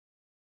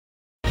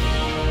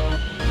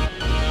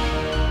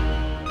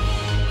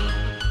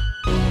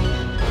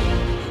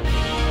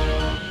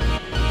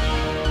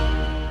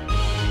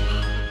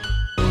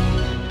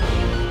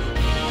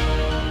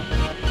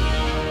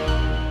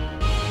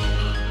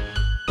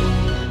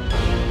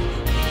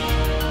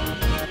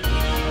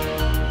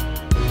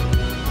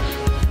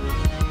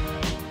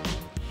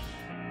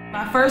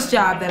first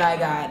job that I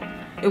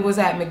got, it was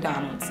at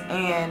McDonald's.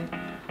 And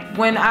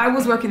when I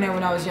was working there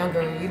when I was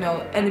younger, you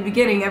know, in the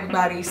beginning,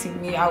 everybody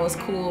seen me, I was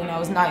cool and I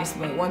was nice.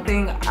 But one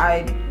thing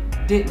I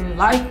didn't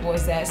like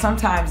was that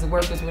sometimes the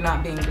workers were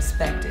not being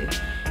respected.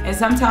 And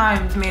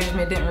sometimes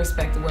management didn't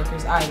respect the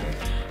workers either.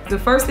 The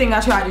first thing I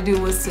tried to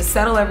do was to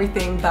settle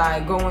everything by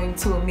going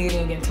to a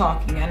meeting and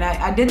talking. And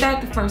I did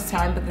that the first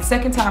time, but the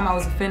second time I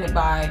was offended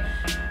by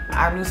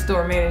our new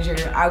store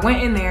manager. I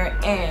went in there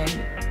and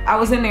I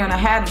was in there and I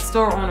had the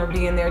store owner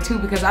be in there too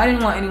because I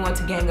didn't want anyone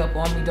to gang up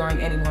on me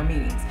during any more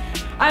meetings.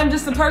 I'm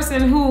just a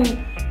person who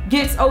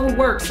gets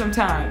overworked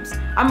sometimes.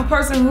 I'm a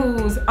person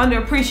who's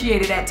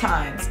underappreciated at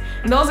times.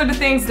 And those are the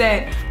things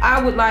that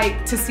I would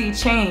like to see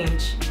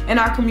change in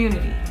our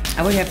community.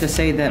 I would have to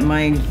say that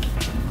my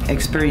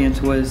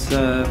experience was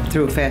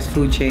through a fast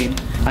food chain.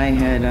 I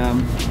had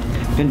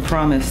been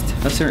promised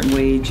a certain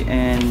wage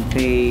and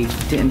they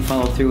didn't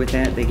follow through with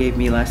that. They gave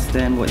me less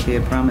than what they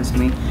had promised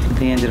me.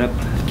 They ended up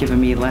giving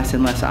me less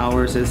and less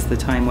hours as the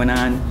time went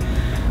on,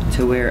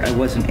 to where I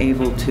wasn't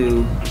able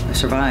to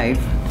survive.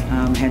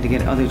 Had to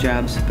get other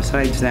jobs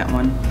besides that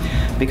one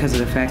because of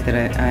the fact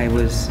that I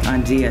was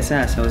on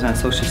DSS, I was on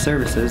social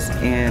services,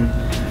 and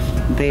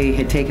they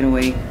had taken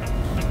away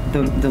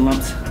the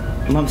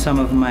lump sum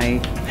of my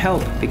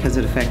help because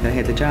of the fact that I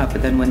had the job.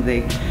 But then when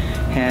they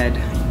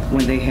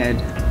had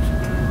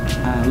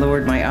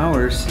lowered my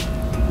hours,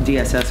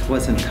 DSS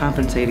wasn't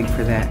compensating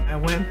for that. I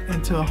went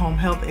into a home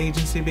health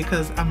agency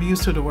because I'm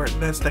used to the work.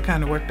 That's the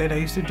kind of work that I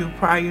used to do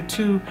prior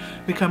to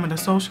becoming a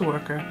social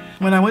worker.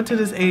 When I went to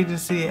this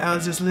agency, I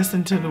was just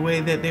listening to the way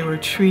that they were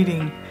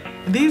treating.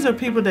 These are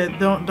people that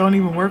don't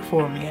even work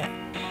for them yet.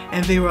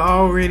 And they were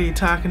already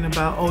talking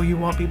about, oh, you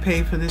won't be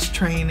paid for this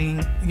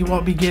training. You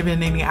won't be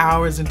given any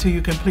hours until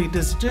you complete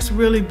this. Just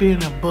really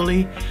being a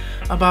bully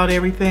about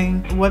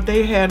everything. What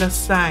they had us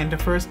sign the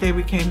first day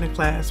we came to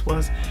class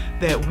was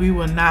that we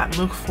will not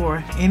look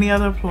for any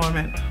other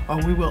employment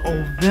or we will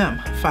owe them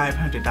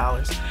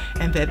 $500.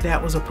 And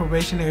that was a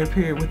probationary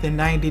period within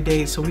 90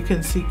 days. So we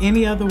couldn't see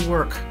any other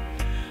work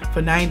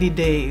for 90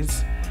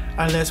 days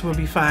unless we'll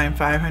be fined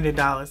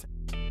 $500.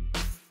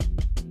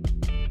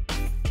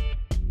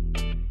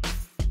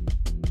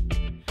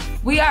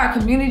 We are a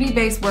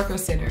community-based worker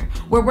center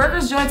where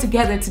workers join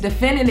together to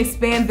defend and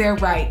expand their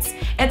rights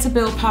and to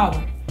build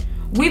power.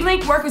 We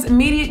link workers'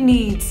 immediate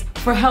needs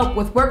for help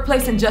with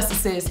workplace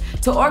injustices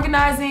to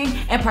organizing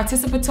and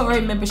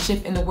participatory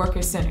membership in the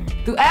Worker Center.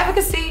 Through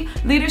advocacy,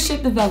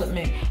 leadership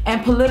development,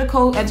 and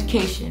political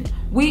education,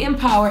 we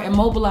empower and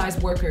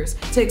mobilize workers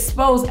to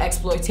expose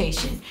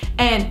exploitation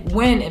and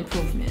win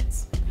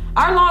improvements.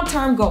 Our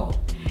long-term goal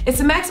is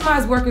to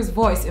maximize workers'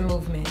 voice in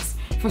movements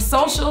for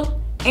social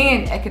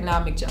and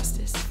economic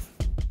justice.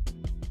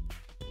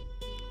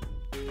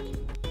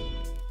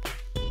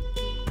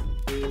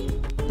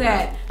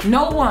 That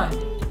no one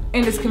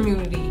in this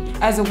community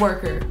as a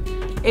worker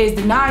is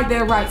denied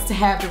their rights to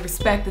have the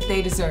respect that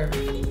they deserve.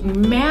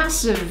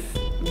 Massive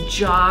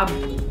job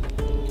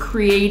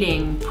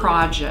creating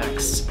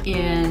projects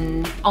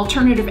in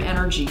alternative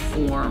energy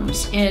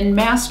forms, in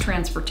mass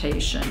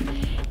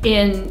transportation,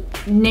 in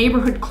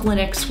neighborhood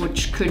clinics,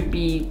 which could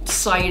be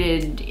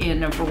sited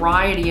in a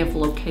variety of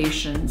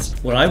locations.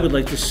 What I would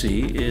like to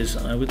see is,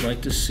 I would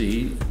like to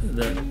see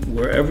that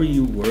wherever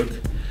you work,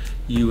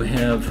 you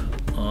have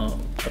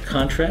a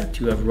contract,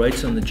 you have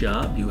rights on the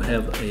job, you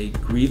have a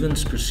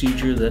grievance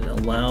procedure that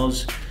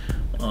allows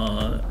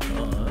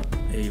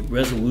a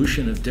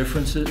resolution of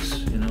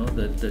differences, you know,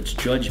 that's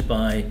judged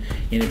by,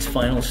 in its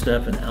final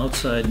step, an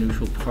outside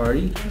neutral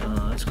party.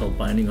 It's called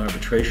binding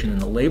arbitration in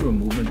the labor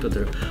movement, but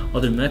there are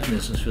other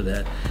mechanisms for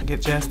that.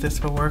 Get justice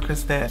for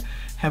workers that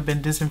have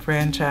been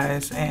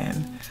disenfranchised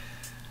and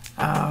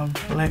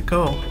let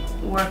go.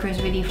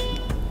 Workers really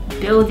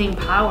building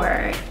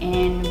power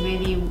in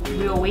really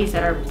real ways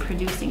that are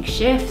producing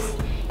shifts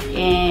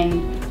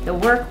in the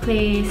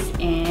workplace,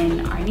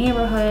 in our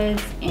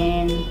neighborhoods,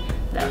 in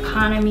the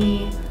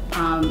economy,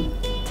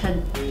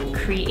 to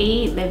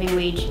create living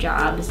wage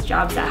jobs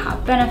that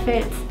have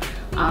benefits,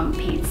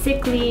 paid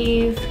sick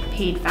leave,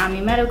 paid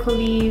family medical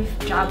leave,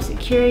 job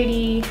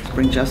security.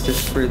 Bring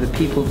justice for the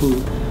people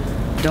who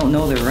don't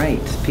know their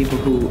rights, people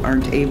who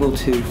aren't able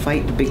to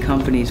fight the big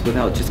companies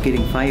without just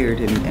getting fired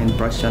and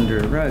brushed under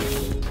a rug.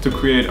 To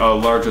create a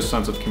larger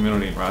sense of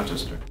community in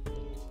Rochester.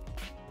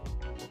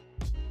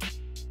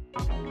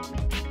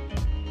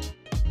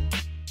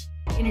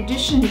 In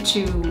addition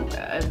to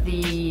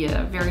the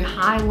very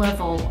high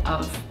level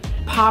of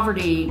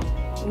poverty,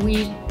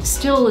 we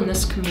still in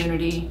this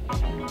community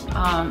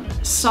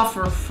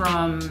suffer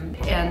from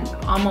an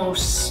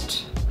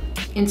almost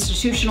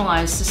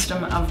institutionalized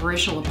system of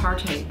racial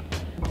apartheid.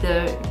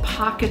 The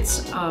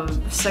pockets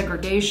of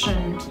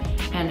segregation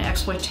and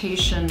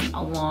exploitation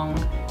along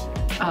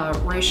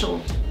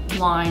racial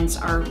lines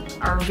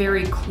are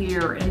very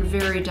clear and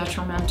very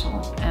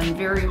detrimental and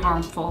very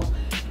harmful,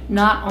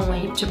 not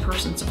only to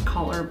persons of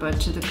color, but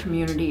to the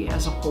community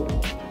as a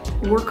whole.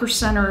 Worker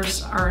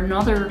centers are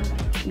another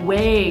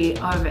way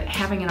of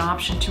having an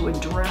option to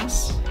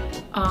address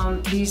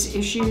these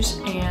issues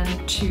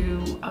and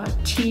to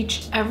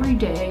teach every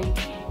day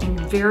in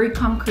very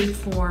concrete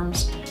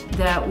forms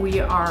that we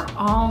are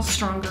all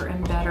stronger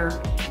and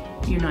better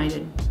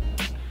united.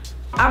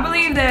 I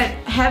believe that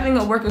having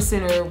a worker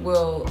center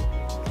will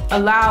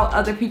allow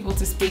other people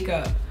to speak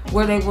up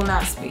where they will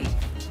not speak.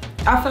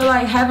 I feel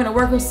like having a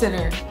worker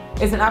center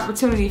is an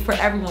opportunity for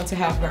everyone to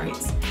have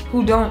rights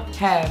who don't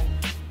have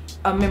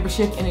a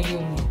membership in a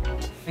union.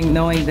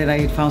 Knowing that I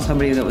had found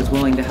somebody that was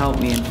willing to help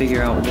me and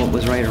figure out what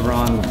was right or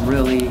wrong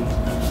really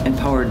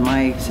empowered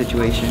my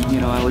situation. You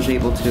know, I was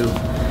able to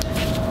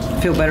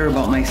feel better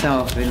about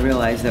myself and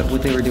realize that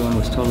what they were doing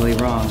was totally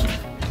wrong.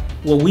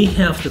 Well, we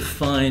have to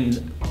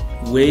find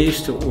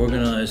ways to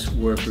organize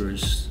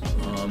workers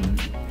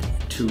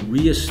to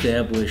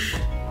reestablish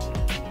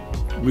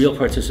real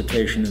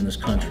participation in this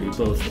country,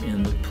 both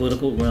in the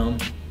political realm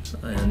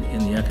and in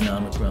the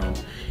economic realm.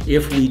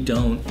 If we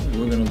don't,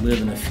 we're going to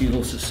live in a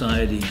feudal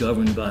society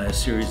governed by a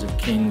series of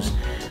kings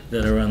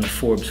that are on the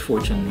Forbes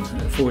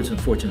and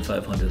Fortune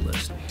 500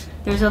 list.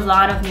 There's a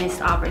lot of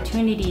missed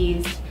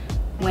opportunities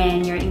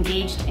when you're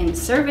engaged in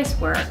service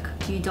work.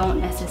 You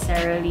don't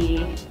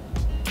necessarily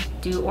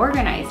do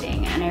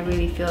organizing, and I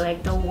really feel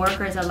like the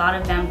workers, a lot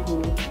of them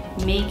who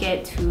make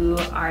it to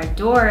our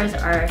doors,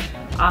 are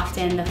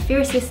often the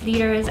fiercest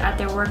leaders at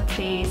their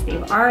workplace.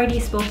 They've already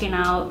spoken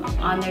out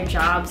on their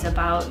jobs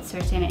about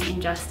certain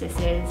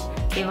injustices.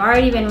 They've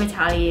already been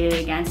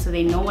retaliated against, so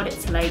they know what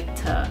it's like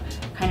to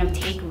kind of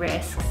take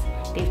risks.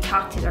 They've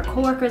talked to their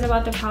coworkers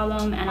about the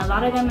problem, and a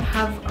lot of them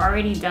have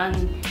already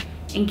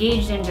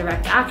engaged in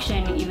direct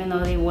action, even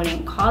though they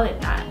wouldn't call it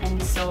that. And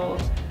so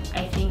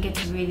I think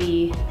it's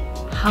really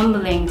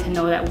humbling to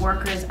know that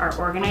workers are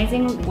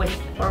organizing with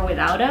or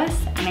without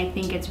us, and I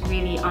think it's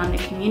really on the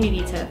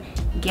community to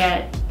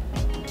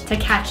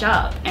catch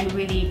up and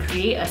really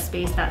create a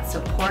space that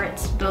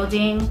supports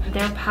building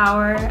their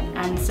power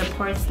and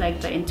supports like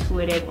the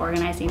intuitive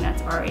organizing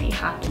that's already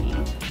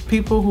happening.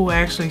 People who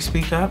actually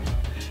speak up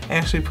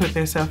actually put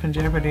themselves in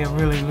jeopardy of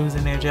really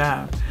losing their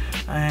job,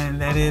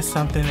 and that is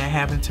something that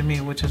happened to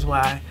me, which is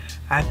why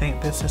I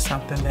think this is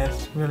something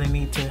that really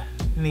need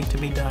to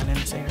be done in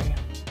this area.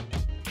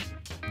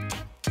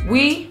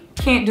 We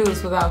can't do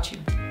this without you.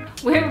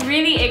 We're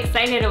really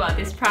excited about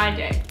this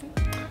project.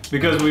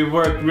 Because we've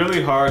worked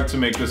really hard to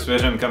make this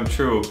vision come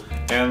true,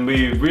 and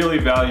we really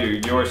value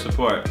your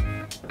support.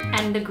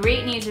 And the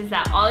great news is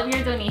that all of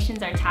your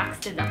donations are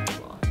tax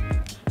deductible.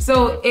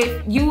 So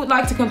if you would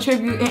like to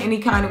contribute in any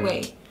kind of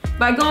way,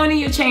 by going in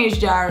your change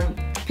jar and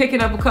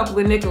picking up a couple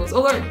of nickels,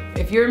 or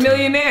if you're a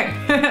millionaire,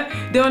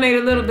 donate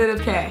a little bit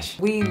of cash.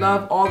 We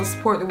love all the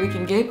support that we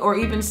can get, or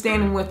even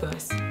standing with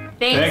us.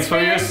 Thanks for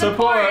your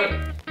support.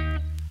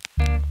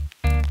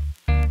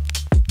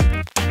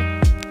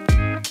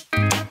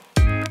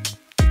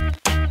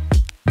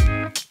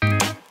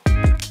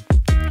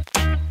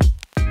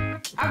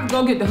 I could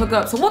go get the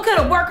hookup. So what could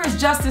a Workers'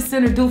 Justice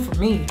Center do for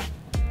me?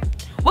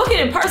 What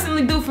can it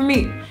personally do for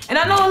me? And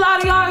I know a lot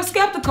of y'all are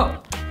skeptical,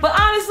 but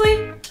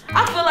honestly,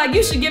 I feel like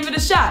you should give it a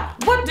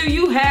shot. What do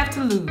you have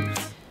to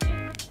lose?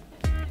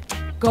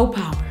 Go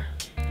Power.